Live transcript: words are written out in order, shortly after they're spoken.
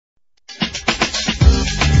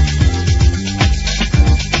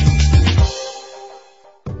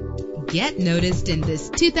Get noticed in this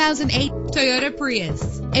 2008 Toyota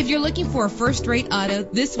Prius. If you're looking for a first-rate auto,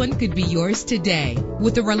 this one could be yours today.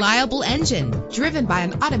 With a reliable engine driven by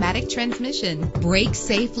an automatic transmission, brake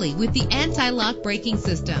safely with the anti-lock braking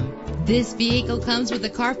system. This vehicle comes with a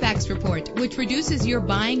Carfax report, which reduces your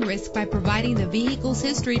buying risk by providing the vehicle's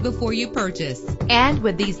history before you purchase. And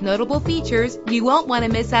with these notable features, you won't want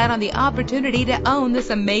to miss out on the opportunity to own this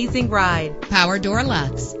amazing ride. Power door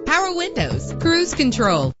locks, power windows, cruise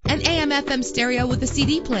control, an AM/FM stereo with a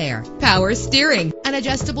CD player, power steering, an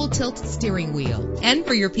adjustable tilt steering wheel. And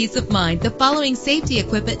for your peace of mind, the following safety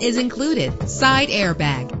equipment is included: side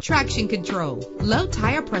airbag, traction control, low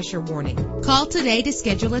tire pressure warning. Call today to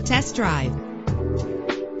schedule a test drive.